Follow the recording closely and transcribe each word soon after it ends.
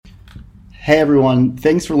Hey everyone,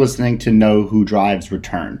 thanks for listening to Know Who Drives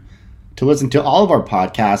Return. To listen to all of our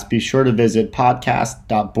podcasts, be sure to visit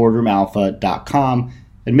podcast.boardroomalpha.com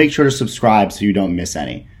and make sure to subscribe so you don't miss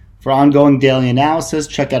any. For ongoing daily analysis,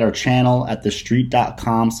 check out our channel at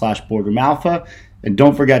thestreet.com/boardroomalpha, and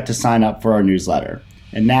don't forget to sign up for our newsletter.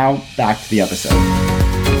 And now, back to the episode.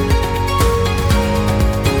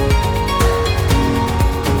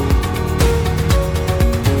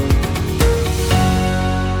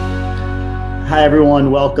 Hi,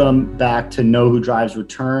 everyone. Welcome back to Know Who Drives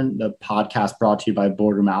Return, the podcast brought to you by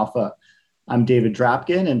Boardroom Alpha. I'm David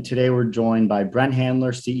Drapkin, and today we're joined by Brent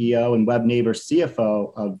Handler, CEO, and WebNeighbor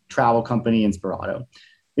CFO of travel company Inspirato.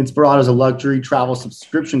 Inspirato is a luxury travel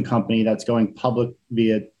subscription company that's going public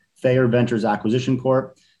via Thayer Ventures Acquisition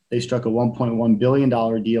Corp. They struck a $1.1 billion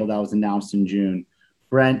deal that was announced in June.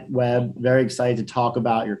 Brent, Web, very excited to talk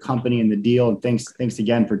about your company and the deal, and thanks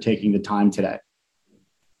again for taking the time today.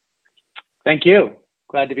 Thank you.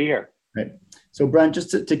 Glad to be here. Right. So Brent, just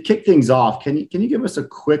to kick things off, can you give us a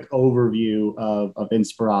quick overview of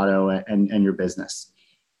Inspirato and your business?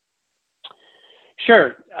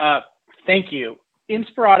 Sure. Thank you.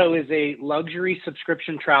 Inspirato is a luxury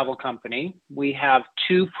subscription travel company. We have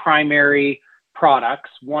two primary products.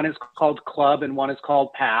 One is called Club and one is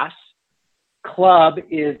called Pass. Club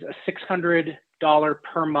is a $600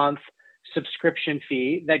 per month subscription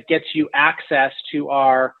fee that gets you access to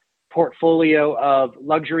our portfolio of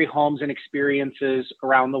luxury homes and experiences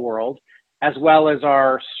around the world, as well as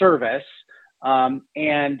our service.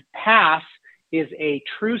 And Pass is a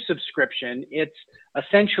true subscription. It's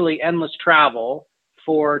essentially endless travel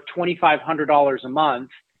for $2,500 a month,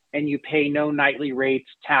 and you pay no nightly rates,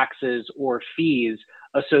 taxes, or fees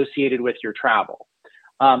associated with your travel.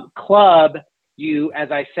 Club, you, as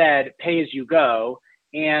I said, pay as you go.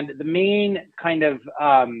 And the main kind of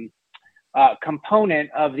component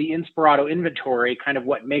of the Inspirato inventory, kind of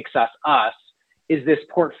what makes us us, is this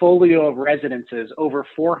portfolio of residences, over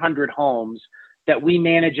 400 homes that we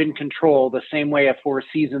manage and control the same way a Four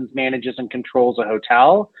Seasons manages and controls a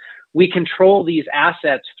hotel. We control these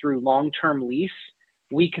assets through long-term lease.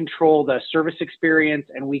 We control the service experience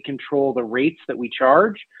and we control the rates that we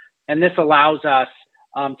charge. And this allows us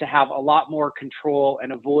to have a lot more control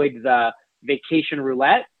and avoid the vacation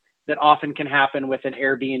roulette that often can happen with an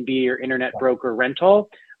Airbnb or internet broker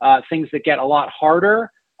rental. Things that get a lot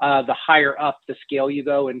harder the higher up the scale you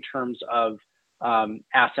go in terms of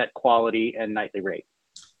asset quality and nightly rate.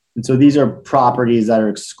 And so these are properties that are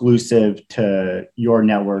exclusive to your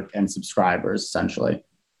network and subscribers, essentially.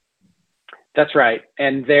 That's right.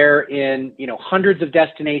 And they're in hundreds of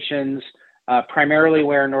destinations, primarily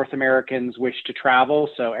where North Americans wish to travel.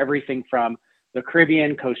 So everything from the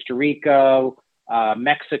Caribbean, Costa Rica,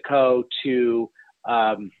 Mexico to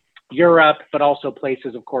Europe, but also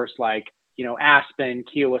places, of course, like Aspen,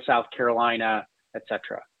 Kiowa, South Carolina,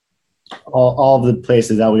 etc. All the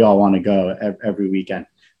places that we all want to go every weekend.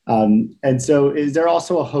 And so, is there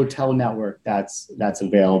also a hotel network that's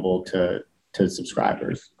available to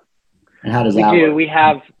subscribers? And how does that work?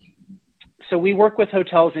 We work with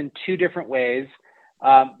hotels in two different ways.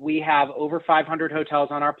 We have over 500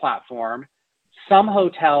 hotels on our platform. Some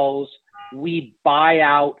hotels, we buy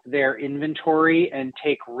out their inventory and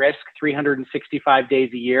take risk 365 days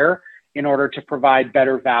a year in order to provide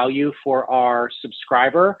better value for our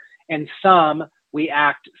subscriber. And some, we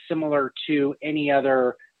act similar to any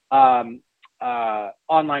other online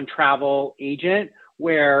travel agent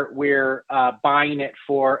where we're buying it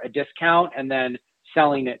for a discount and then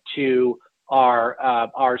selling it to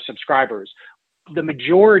our subscribers. The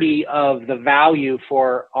majority of the value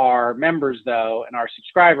for our members, though, and our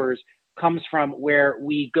subscribers comes from where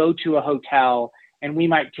we go to a hotel and we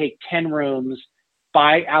might take 10 rooms,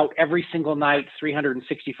 buy out every single night,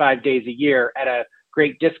 365 days a year at a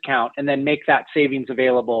great discount, and then make that savings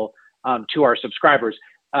available to our subscribers.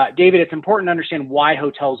 David, it's important to understand why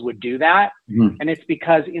hotels would do that. Mm-hmm. And it's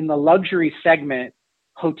because in the luxury segment,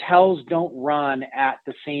 hotels don't run at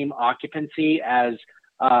the same occupancy as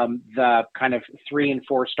the kind of 3 and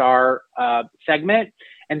 4 star segment.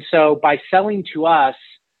 And so by selling to us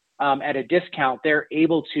at a discount, they're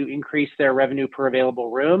able to increase their revenue per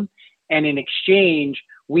available room. And in exchange,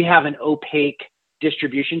 we have an opaque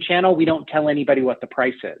distribution channel. We don't tell anybody what the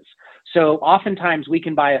price is. So oftentimes we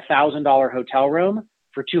can buy a $1,000 hotel room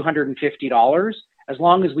for $250, as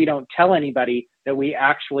long as we don't tell anybody that we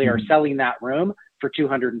actually are selling that room for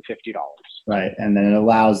 $250. Right. And then it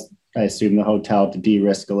allows, I assume, the hotel to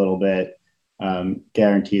de-risk a little bit,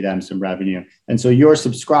 guarantee them some revenue. And so your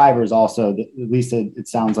subscribers also, at least it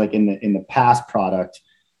sounds like in the past product,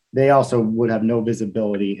 they also would have no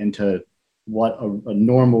visibility into what a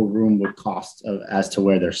normal room would cost as to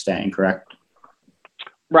where they're staying, correct?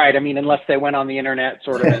 Right. I mean, unless they went on the internet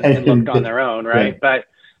sort of and looked on their own, right? But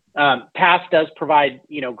Pass does provide,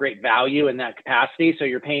 great value in that capacity. So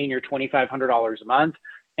you're paying your $2,500 a month,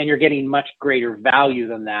 and you're getting much greater value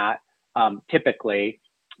than that, typically,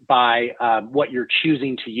 by what you're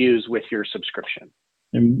choosing to use with your subscription.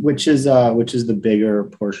 And which is the bigger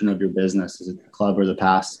portion of your business? Is it the Club or the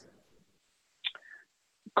Pass?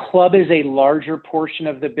 Club is a larger portion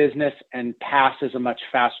of the business, and Pass is a much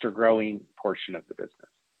faster growing portion of the business.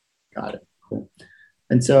 Got it. Cool.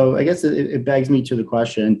 And so I guess it begs me to the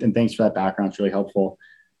question, and thanks for that background. It's really helpful.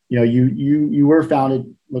 You were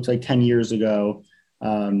founded, looks like 10 years ago.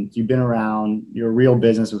 You've been around. You're a real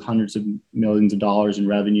business with hundreds of millions of dollars in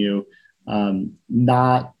revenue.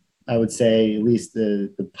 Not, I would say, at least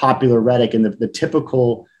the popular rhetoric and the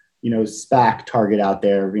typical, SPAC target out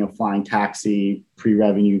there, flying taxi,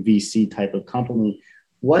 pre-revenue VC type of company.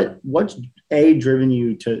 What's driven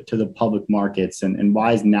you to the public markets, and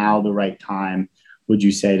why is now the right time, would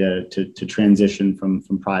you say, to transition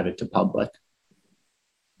from private to public?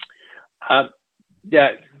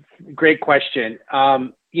 Yeah, great question.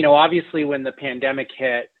 Obviously when the pandemic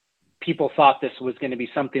hit, people thought this was going to be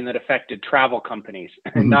something that affected travel companies,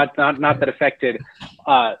 mm-hmm. not that affected,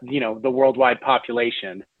 the worldwide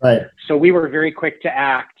population. Right. So we were very quick to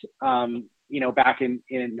act, back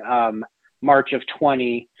in March of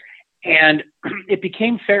 20, and it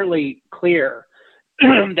became fairly clear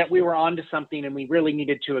that we were onto something, and we really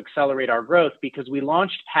needed to accelerate our growth because we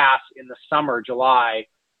launched Pass in the summer, July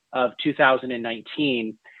of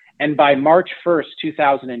 2019. And by March 1st,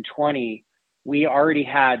 2020, we already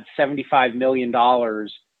had $75 million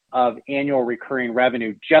of annual recurring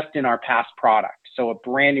revenue just in our Pass product. So a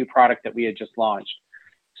brand new product that we had just launched.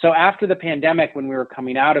 So after the pandemic, when we were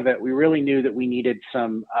coming out of it, we really knew that we needed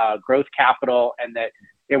some growth capital and that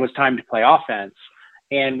it was time to play offense.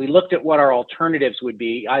 And we looked at what our alternatives would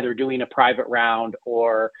be, either doing a private round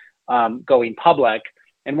or going public.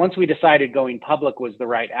 And once we decided going public was the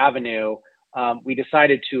right avenue, we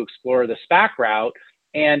decided to explore the SPAC route.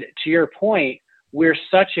 And to your point, we're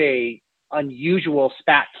such a unusual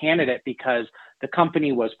SPAC candidate because the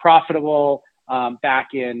company was profitable back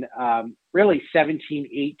in really 17,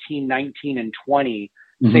 18, 19, and 20.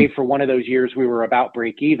 Mm-hmm. Save for one of those years we were about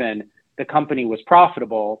break even, the company was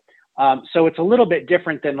profitable. So it's a little bit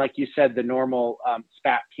different than, like you said, the normal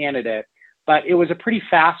SPAC candidate, but it was a pretty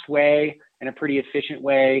fast way and a pretty efficient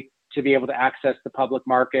way to be able to access the public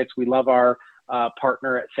markets. We love our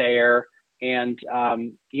partner at Thayer, and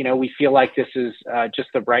we feel like this is just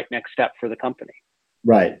the right next step for the company.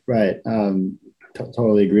 Right.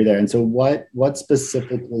 Totally agree there. And so what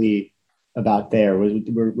specifically about Thayer? Was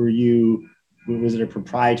it a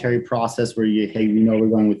proprietary process where we're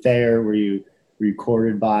going with Thayer? Were you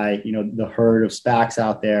recorded by, the herd of SPACs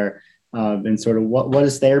out there? And sort of what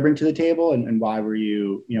does Thayer bring to the table, and why were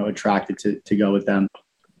you, attracted to go with them?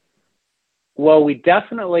 Well, we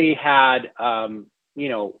definitely had, a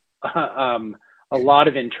lot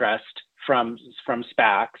of interest from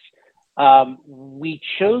SPACs. We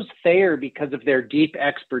chose Thayer because of their deep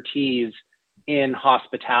expertise in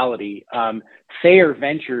hospitality. Thayer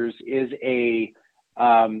Ventures is a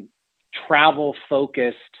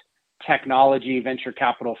travel-focused technology venture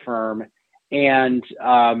capital firm, and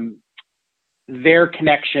their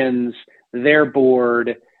connections, their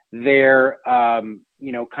board, their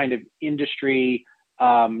kind of industry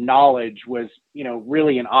knowledge was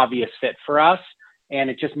really an obvious fit for us, and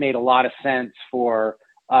it just made a lot of sense for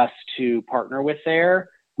us to partner with Thayer.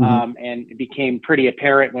 Mm-hmm. And it became pretty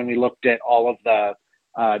apparent when we looked at all of the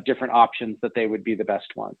different options that they would be the best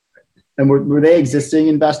one. And were they existing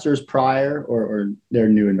investors prior, or they're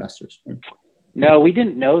new investors? No, we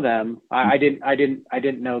didn't know them. I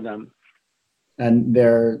didn't know them. And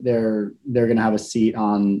they're going to have a seat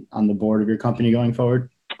on the board of your company going forward?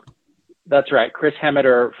 That's right. Chris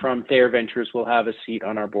Hemmeter from Thayer Ventures will have a seat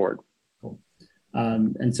on our board. Cool.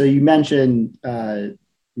 And so you mentioned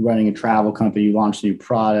running a travel company. You launched a new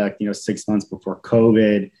product, 6 months before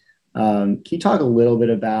COVID. Can you talk a little bit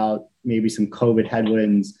about maybe some COVID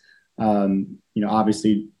headwinds?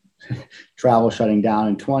 Obviously travel shutting down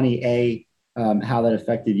in 20, how that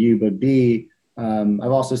affected you, but B,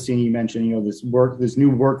 I've also seen you mention, this new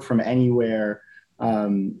work from anywhere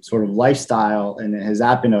sort of lifestyle, and has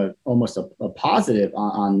that been almost a positive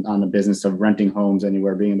on the business of renting homes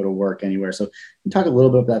anywhere, being able to work anywhere. So you talk a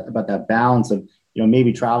little bit about that balance of,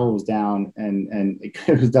 maybe travel was down and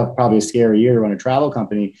it was probably a scary year to run a travel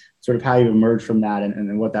company, sort of how you emerged from that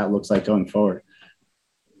and what that looks like going forward.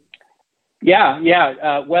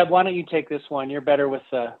 Yeah. Webb, why don't you take this one? You're better with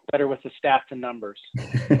the stats and numbers.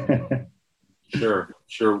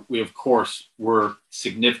 Sure. We, of course, were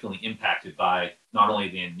significantly impacted by not only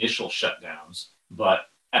the initial shutdowns, but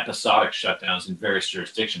episodic shutdowns in various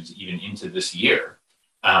jurisdictions, even into this year.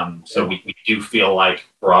 So we do feel like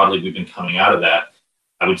broadly we've been coming out of that.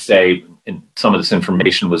 I would say some of this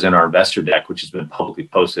information was in our investor deck, which has been publicly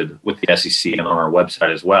posted with the SEC and on our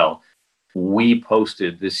website as well. We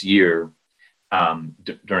posted this year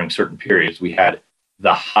during certain periods, we had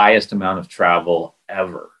the highest amount of travel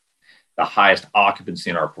ever, the highest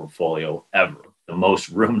occupancy in our portfolio ever, the most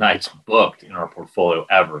room nights booked in our portfolio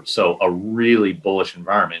ever. So a really bullish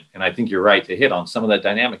environment. And I think you're right to hit on some of that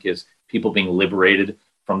dynamic is people being liberated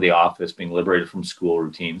from the office, being liberated from school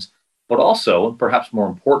routines, but also, and perhaps more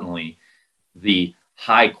importantly, the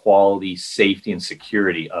high quality safety and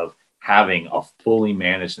security of having a fully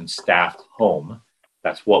managed and staffed home.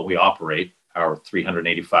 That's what we operate, our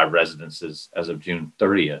 385 residences as of June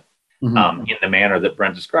 30th, in the manner that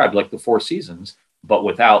Brent described, like the Four Seasons, but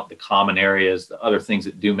without the common areas, the other things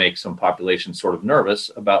that do make some populations sort of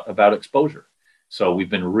nervous about exposure. So we've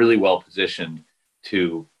been really well positioned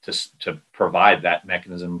to provide that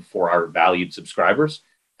mechanism for our valued subscribers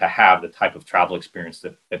to have the type of travel experience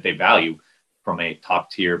that they value from a top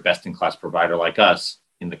tier, best in class provider like us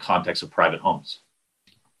in the context of private homes.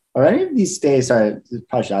 Are any of these stays, sorry, I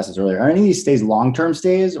probably should ask this earlier, are any of these stays long-term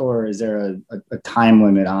stays, or is there a time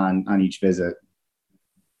limit on each visit?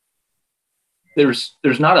 There's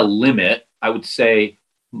not a limit. I would say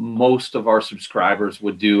most of our subscribers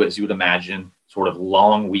would do, as you would imagine, sort of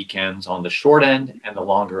long weekends on the short end and the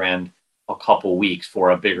longer end, a couple weeks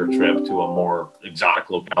for a bigger trip to a more exotic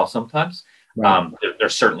locale sometimes. Right. There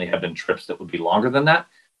certainly have been trips that would be longer than that,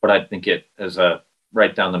 but I think it is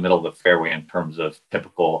right down the middle of the fairway in terms of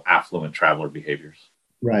typical affluent traveler behaviors.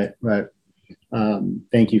 Right.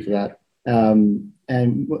 Thank you for that. And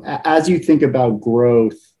as you think about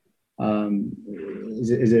growth,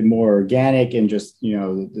 is it more organic and just,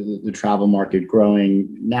 the travel market growing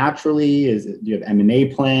naturally? Do you have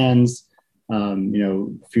M&A plans,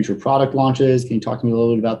 future product launches? Can you talk to me a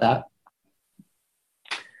little bit about that?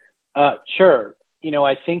 Sure.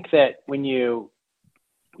 I think that when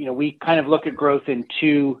we kind of look at growth in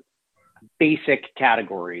two basic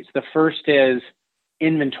categories. The first is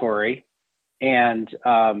inventory and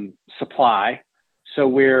supply. So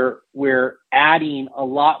we're adding a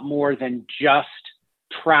lot more than just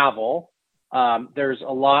travel. There's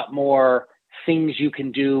a lot more things you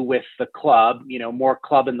can do with the club, more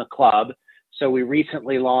club in the club. So we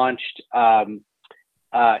recently launched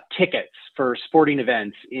tickets for sporting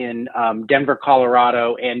events in Denver,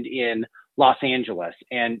 Colorado, and in Los Angeles.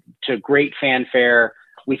 And to great fanfare,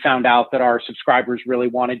 we found out that our subscribers really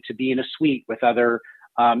wanted to be in a suite with other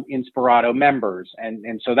Inspirato members.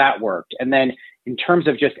 And so that worked. And then in terms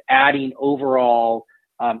of just adding overall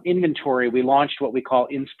inventory, we launched what we call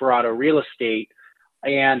Inspirato Real Estate.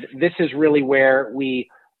 And this is really where we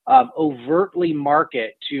overtly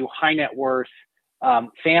market to high net worth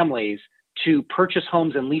families to purchase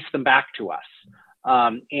homes and lease them back to us.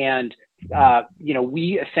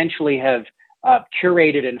 We essentially have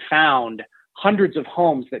curated and found hundreds of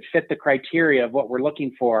homes that fit the criteria of what we're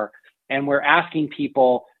looking for. And we're asking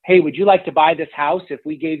people, hey, would you like to buy this house if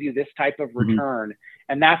we gave you this type of return? Mm-hmm.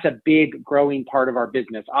 And that's a big growing part of our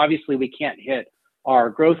business. Obviously, we can't hit our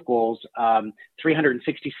growth goals,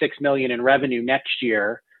 366 million in revenue next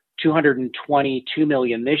year, 222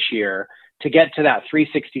 million this year. To get to that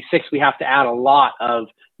 366, we have to add a lot of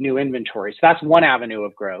new inventory. So that's one avenue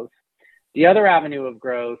of growth. The other avenue of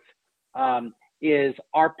growth is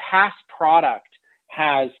our Pass product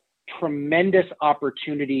has tremendous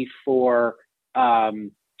opportunity for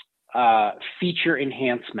feature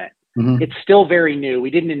enhancement. Mm-hmm. It's still very new. We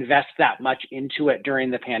didn't invest that much into it during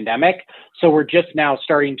the pandemic. So we're just now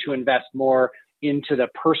starting to invest more into the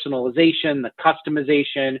personalization, the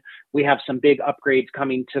customization. We have some big upgrades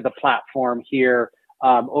coming to the platform here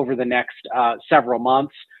over the next several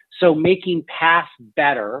months. So making Pass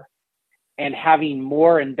better and having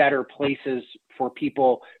more and better places for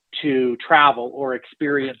people to travel or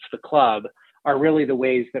experience the club are really the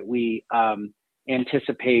ways that we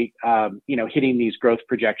anticipate, hitting these growth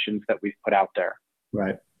projections that we've put out there.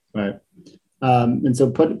 Right. And so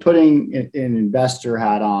putting an investor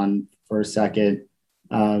hat on for a second,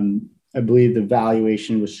 I believe the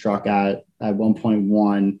valuation was struck at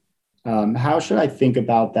 1.1. How should I think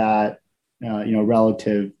about that,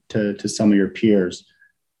 relative to some of your peers?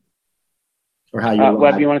 Or how you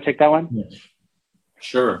Webb, you want to take that one? Yeah.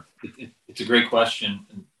 Sure. It's a great question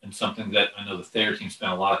and something that I know the Thayer team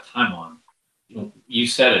spent a lot of time on. you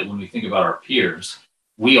said it, when we think about our peers,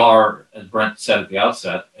 we are, as Brent said at the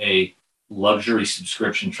outset, a luxury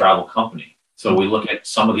subscription travel company. So we look at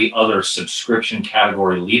some of the other subscription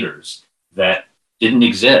category leaders that didn't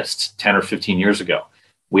exist 10 or 15 years ago.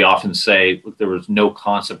 We often say, look, there was no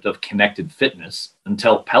concept of connected fitness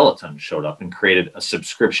until Peloton showed up and created a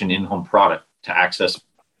subscription in-home product to access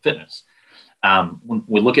fitness. When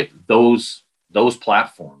we look at those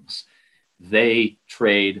platforms, they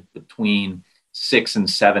trade between 6 and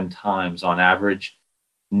 7 times on average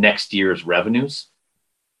next year's revenues.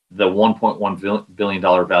 The $1.1 billion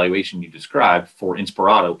valuation you described for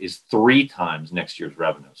Inspirato is 3 times next year's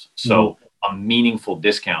revenues. So a meaningful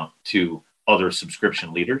discount to other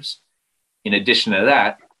subscription leaders. In addition to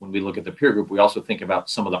that, when we look at the peer group, we also think about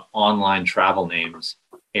some of the online travel names,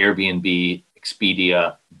 Airbnb,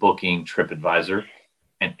 Expedia, Booking, TripAdvisor,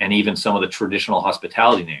 and even some of the traditional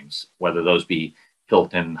hospitality names, whether those be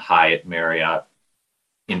Hilton, Hyatt, Marriott,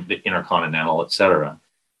 Intercontinental, et cetera.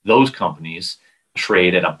 Those companies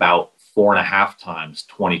trade at about 4.5 times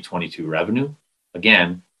 2022 revenue.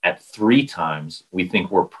 Again, at 3 times, we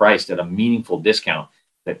think we're priced at a meaningful discount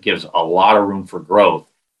that gives a lot of room for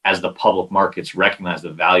growth as the public markets recognize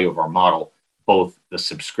the value of our model, both the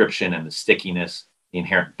subscription and the stickiness, the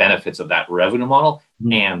inherent benefits of that revenue model,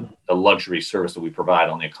 and the luxury service that we provide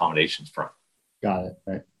on the accommodations front. Got it.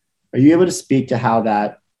 Right. Are you able to speak to how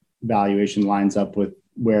that valuation lines up with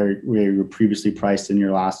where you were previously priced in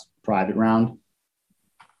your last private round?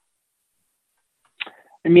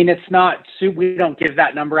 I mean, it's not, we don't give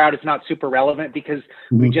that number out. It's not super relevant because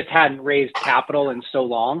we just hadn't raised capital in so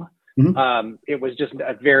long. It was just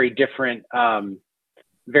a very different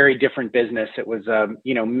business. It was,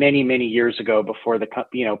 many, many years ago before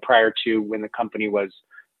prior to when the company was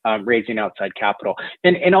raising outside capital.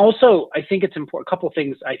 And also, I think it's important, a couple of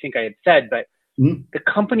things I think I had said, but the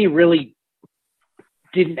company really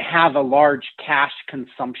didn't have a large cash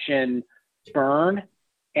consumption burn.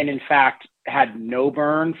 And in fact, had no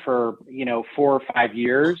burn for, 4 or 5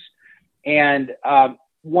 years. And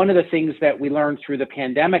one of the things that we learned through the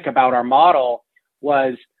pandemic about our model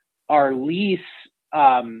was our lease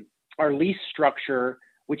structure,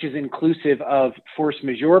 which is inclusive of force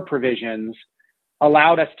majeure provisions,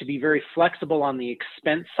 allowed us to be very flexible on the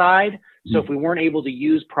expense side. So if we weren't able to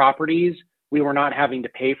use properties, we were not having to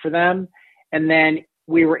pay for them. And then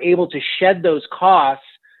we were able to shed those costs,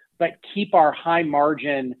 but keep our high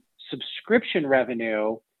margin subscription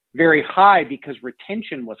revenue very high because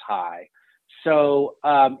retention was high. So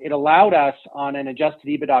it allowed us on an adjusted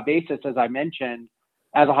EBITDA basis, as I mentioned,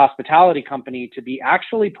 as a hospitality company to be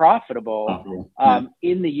actually profitable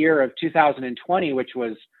in the year of 2020, which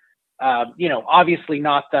was, obviously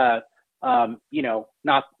not the,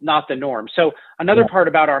 not the norm. So another part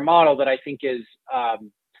about our model that I think is,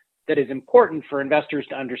 that is important for investors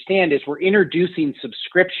to understand is we're introducing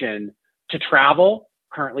subscription to travel.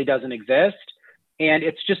 Currently doesn't exist. And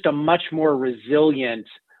it's just a much more resilient,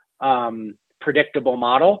 predictable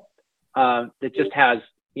model that just has,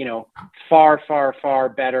 far, far, far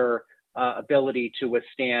better ability to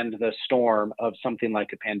withstand the storm of something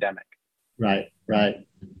like a pandemic. Right.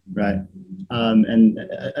 And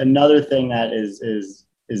another thing that is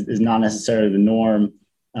not necessarily the norm.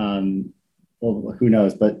 Well, who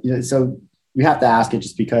knows? But so we have to ask it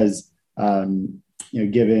just because given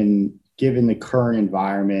the current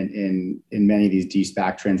environment in many of these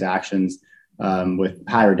de-SPAC transactions with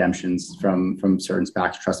high redemptions from certain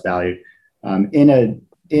SPACs, Trust Value, in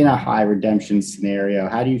a high redemption scenario,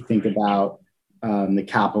 how do you think about the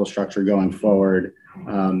capital structure going forward,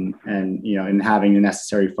 and having the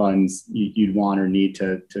necessary funds you'd want or need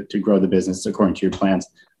to grow the business according to your plans?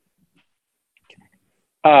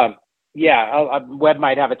 Webb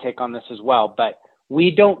might have a take on this as well, but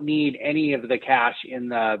we don't need any of the cash in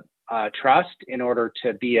the trust in order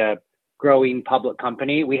to be a growing public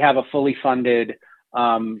company. We have a fully funded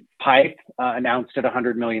PIPE announced at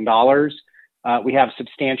 $100 million. We have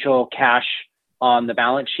substantial cash on the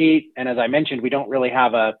balance sheet. And as I mentioned, we don't really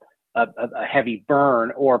have a heavy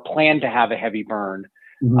burn or plan to have a heavy burn.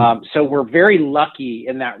 So we're very lucky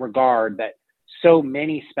in that regard that so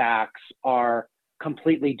many SPACs are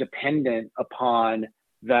completely dependent upon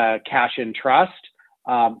the cash in trust.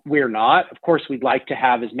 We're not. Of course, we'd like to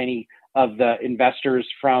have as many of the investors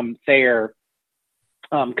from Thayer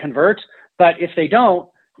convert, but if they don't,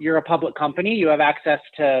 you're a public company, you have access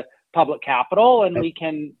to public capital, and we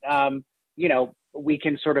can, we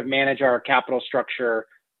can sort of manage our capital structure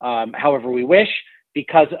however we wish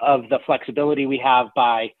because of the flexibility we have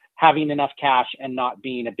by having enough cash and not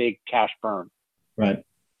being a big cash burn. Right.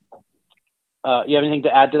 You have anything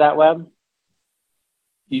to add to that, Webb?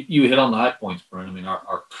 You hit on the high points, Brent. I mean,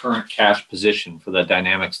 our current cash position for the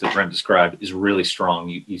dynamics that Brent described is really strong.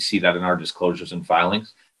 You see that in our disclosures and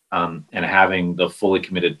filings. And having the fully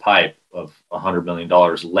committed pipe of $100 million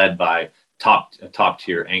led by a top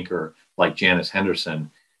tier anchor like Janus Henderson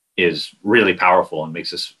is really powerful and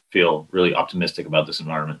makes us feel really optimistic about this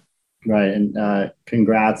environment. Right. And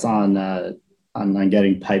congrats on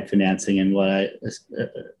getting pipe financing. And what I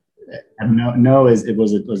know is it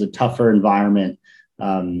was a tougher environment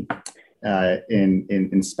in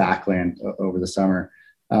SPAC land over the summer.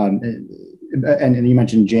 And you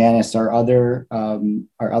mentioned Janus. Are other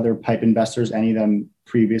pipe investors, any of them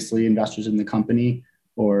previously investors in the company,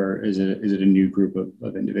 or is it a new group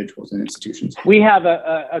of individuals and institutions? We have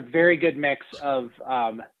a very good mix of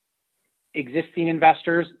existing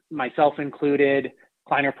investors, myself included,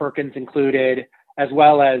 Kleiner Perkins included, as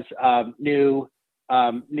well as new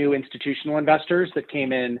institutional investors that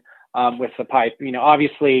came in with the pipe.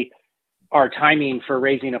 Obviously, our timing for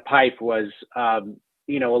raising a pipe was a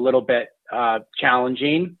little bit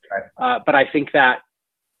challenging, right. But I think that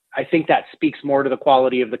speaks more to the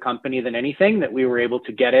quality of the company than anything, that we were able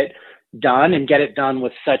to get it done and get it done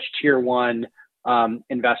with such tier one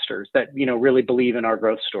investors that really believe in our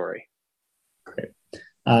growth story. Great.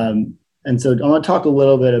 And so I want to talk a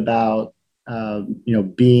little bit about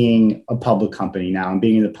being a public company now and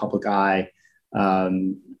being in the public eye,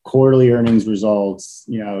 quarterly earnings results,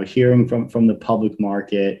 hearing from the public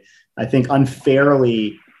market. I think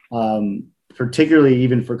unfairly, particularly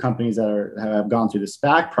even for companies that have gone through the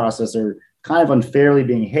SPAC process, are kind of unfairly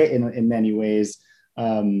being hit in many ways,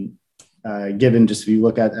 given just if you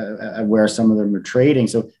look at where some of them are trading.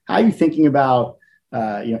 So how are you thinking about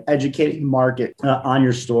educating the market on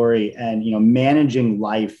your story and managing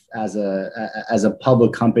life as a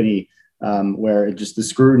public company, where just the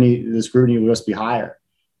scrutiny will just be higher?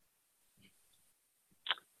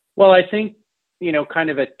 Well, I think kind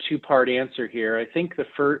of a two-part answer here. I think the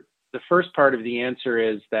first part of the answer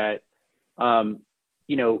is that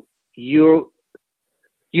you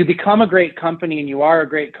become a great company, and you are a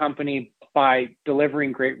great company by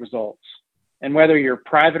delivering great results. And whether you're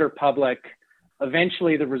private or public,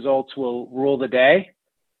 eventually the results will rule the day.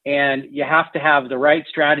 And you have to have the right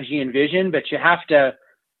strategy and vision, but you have to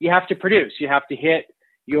produce. You have to hit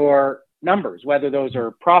your numbers, whether those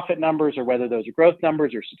are profit numbers or whether those are growth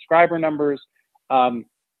numbers or subscriber numbers. And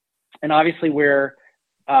obviously we're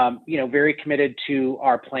very committed to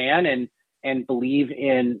our plan and believe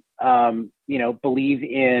in the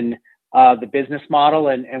business model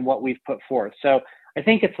and what we've put forth. So I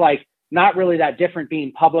think it's like not really that different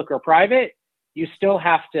being public or private. You still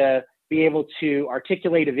have to be able to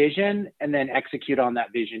articulate a vision and then execute on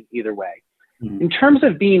that vision either way. Mm-hmm. In terms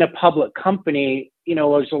of being a public company,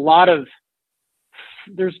 there's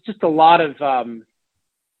just a lot of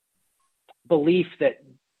belief that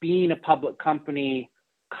being a public company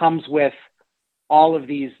comes with all of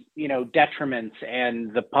these, detriments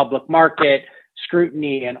and the public market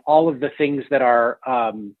scrutiny and all of the things that are,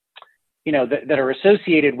 that are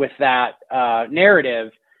associated with that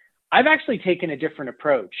narrative. I've actually taken a different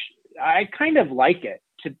approach. I kind of like it.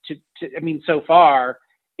 So far,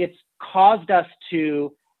 it's caused us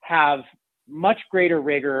to have much greater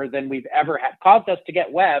rigor than we've ever had. Caused us to get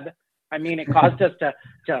web. It caused us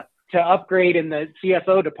to upgrade in the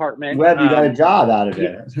CFO department. Web, you got a job out of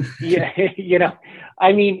it.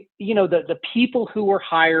 The people who were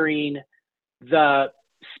hiring, the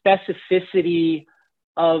specificity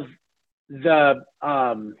of the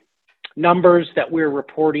numbers that we're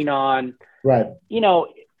reporting on, right?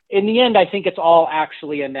 In the end, I think it's all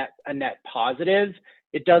actually a net positive.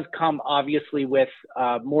 It does come obviously with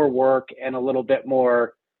more work and a little bit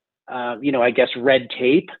more, red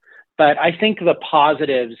tape. But I think the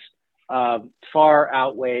positives far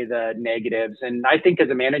outweigh the negatives. And I think as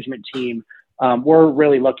a management team, we're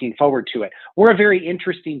really looking forward to it. We're a very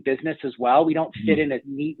interesting business as well. We don't fit in a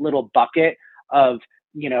neat little bucket of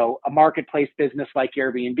a marketplace business like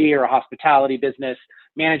Airbnb or a hospitality business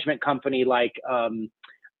management company like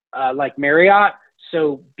Marriott.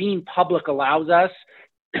 So being public allows us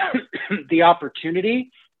the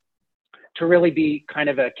opportunity to really be kind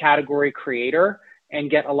of a category creator and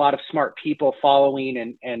get a lot of smart people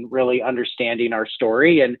following and really understanding our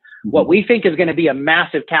story and what we think is going to be a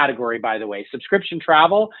massive category, by the way. Subscription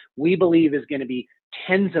travel, we believe, is going to be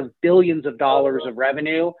tens of billions of dollars of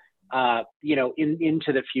revenue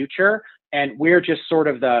into the future. And we're just sort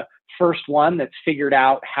of the first one that's figured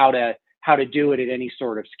out how to do it at any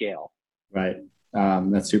sort of scale. Right.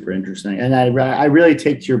 That's super interesting. And I really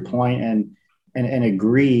take to your point and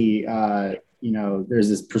agree. there's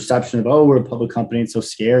this perception of, oh, we're a public company, it's so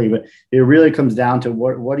scary, but it really comes down to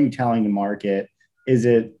what are you telling the market? Is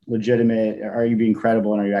it legitimate? Are you being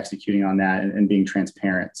credible, and are you executing on that and being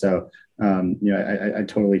transparent? So, I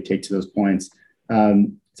totally take to those points.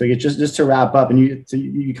 So just to wrap up, and you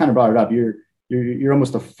kind of brought it up. You're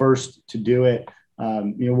almost the first to do it.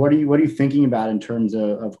 What are you thinking about in terms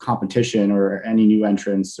of competition or any new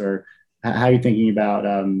entrants, or how are you thinking about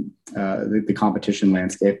the competition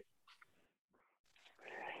landscape?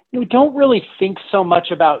 We don't really think so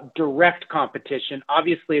much about direct competition.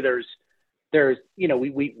 Obviously, there's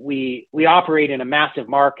we operate in a massive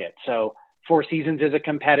market. So Four Seasons is a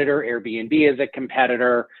competitor, Airbnb is a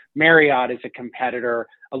competitor, Marriott is a competitor,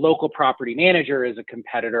 a local property manager is a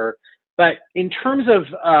competitor. But in terms of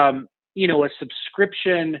a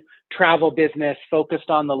subscription travel business focused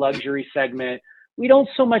on the luxury segment, we don't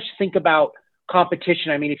so much think about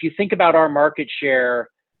competition. I mean, if you think about our market share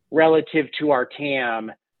relative to our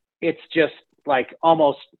TAM, it's just like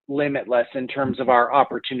almost limitless in terms of our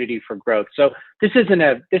opportunity for growth. So this isn't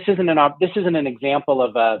an example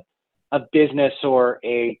of a business or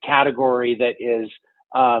a category that is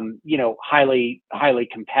highly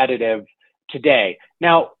competitive today.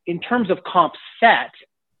 Now, in terms of comp set,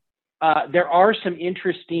 there are some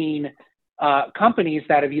interesting companies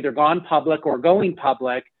that have either gone public or going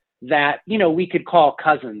public that we could call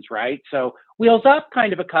cousins, right? So Wheels Up,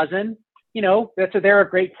 kind of a cousin. They're a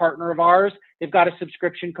great partner of ours. They've got a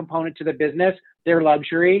subscription component to the business. They're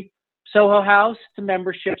luxury. Soho House, it's a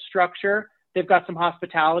membership structure. They've got some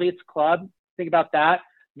hospitality. It's a club. Think about that.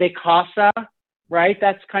 Vacasa, right?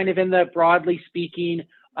 That's kind of in the, broadly speaking,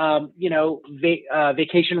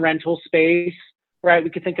 vacation rental space, right?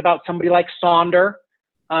 We could think about somebody like Sonder.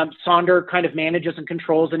 Sonder kind of manages and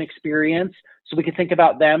controls an experience. So we could think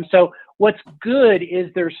about them. So what's good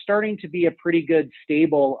is there's starting to be a pretty good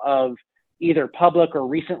stable of either public or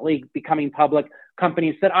recently becoming public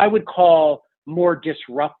companies that I would call more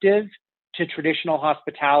disruptive to traditional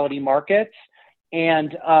hospitality markets.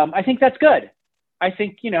 And I think that's good. I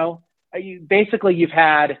think, you've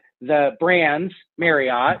had the brands,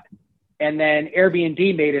 Marriott, and then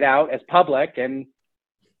Airbnb made it out as public, and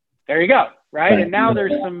there you go, right? And now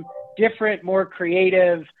there's some different, more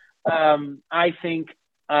creative, I think,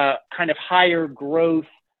 kind of higher growth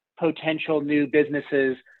potential new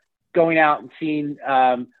businesses going out and seeing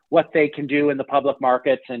what they can do in the public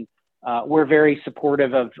markets. And we're very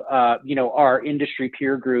supportive of, our industry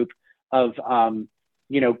peer group of,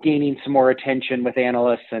 gaining some more attention with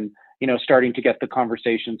analysts and, starting to get the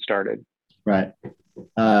conversation started. Right.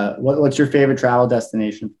 What's your favorite travel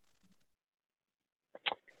destination?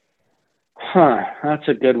 That's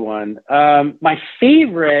a good one. My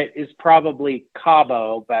favorite is probably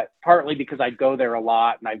Cabo, but partly because I go there a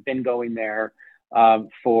lot and I've been going there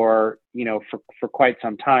for quite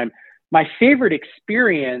some time. My favorite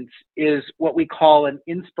experience is what we call an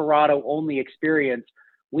Inspirato only experience.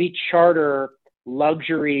 We charter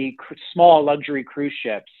small luxury cruise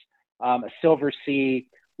ships, a Silver Sea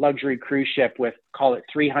luxury cruise ship with, call it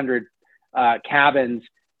 300 cabins.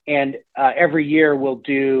 And every year we'll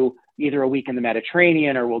do either a week in the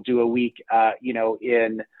Mediterranean or we'll do a week,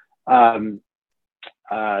 in,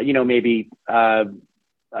 maybe a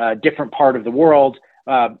different part of the world.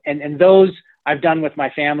 And those I've done with my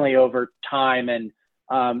family over time. And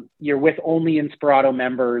you're with only Inspirato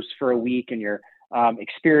members for a week, and you're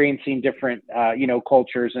experiencing different,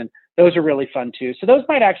 cultures. And those are really fun too. So those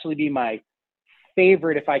might actually be my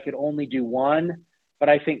favorite if I could only do one. But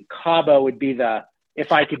I think Cabo would be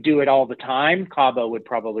if I could do it all the time, Cabo would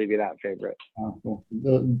probably be that favorite. Oh, cool.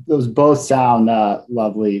 Those both sound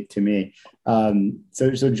lovely to me.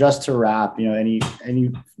 So just to wrap, any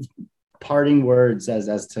parting words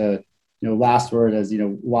as to, last word as,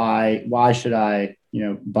 why should I,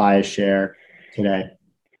 buy a share today?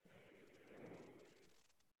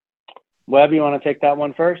 Webb, you want to take that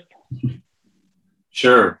one first?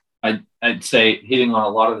 Sure. I'd say, hitting on a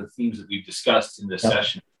lot of the themes that we've discussed in this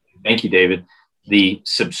session. Thank you, David. The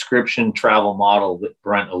subscription travel model that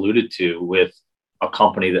Brent alluded to, with a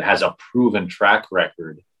company that has a proven track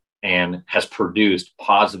record and has produced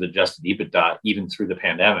positive adjusted EBITDA even through the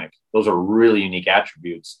pandemic. Those are really unique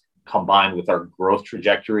attributes, combined with our growth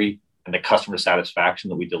trajectory and the customer satisfaction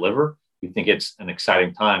that we deliver. We think it's an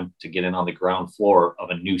exciting time to get in on the ground floor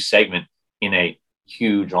of a new segment in a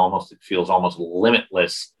huge, it feels almost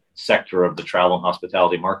limitless sector of the travel and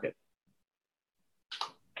hospitality market.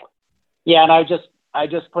 Yeah, and I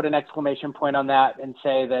just put an exclamation point on that and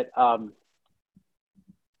say that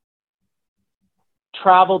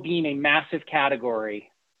travel being a massive category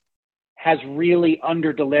has really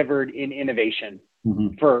underdelivered in innovation Mm-hmm.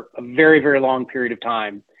 for a very, very long period of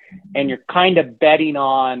time. And you're kind of betting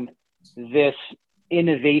on this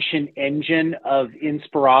innovation engine of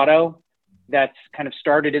Inspirato that's kind of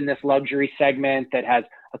started in this luxury segment that has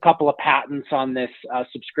a couple of patents on this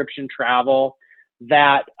subscription travel,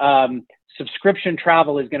 that subscription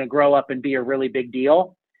travel is going to grow up and be a really big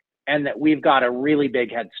deal, and that we've got a really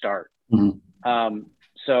big head start. Mm-hmm.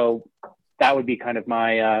 So that would be kind of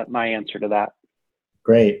my my answer to that.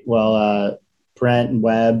 Great. Well, Brent and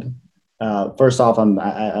Webb, first off,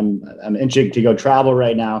 I'm itching to go travel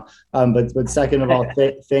right now. But second of all,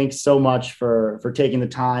 thanks so much for taking the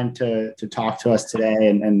time to talk to us today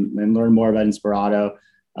and learn more about Inspirato.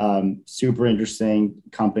 Super interesting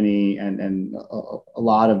company and a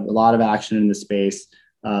lot of action in the space.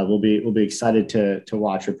 We'll be excited to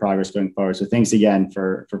watch your progress going forward. So thanks again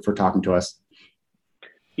for talking to us.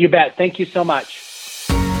 You bet. Thank you so much.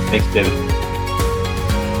 Thanks, David.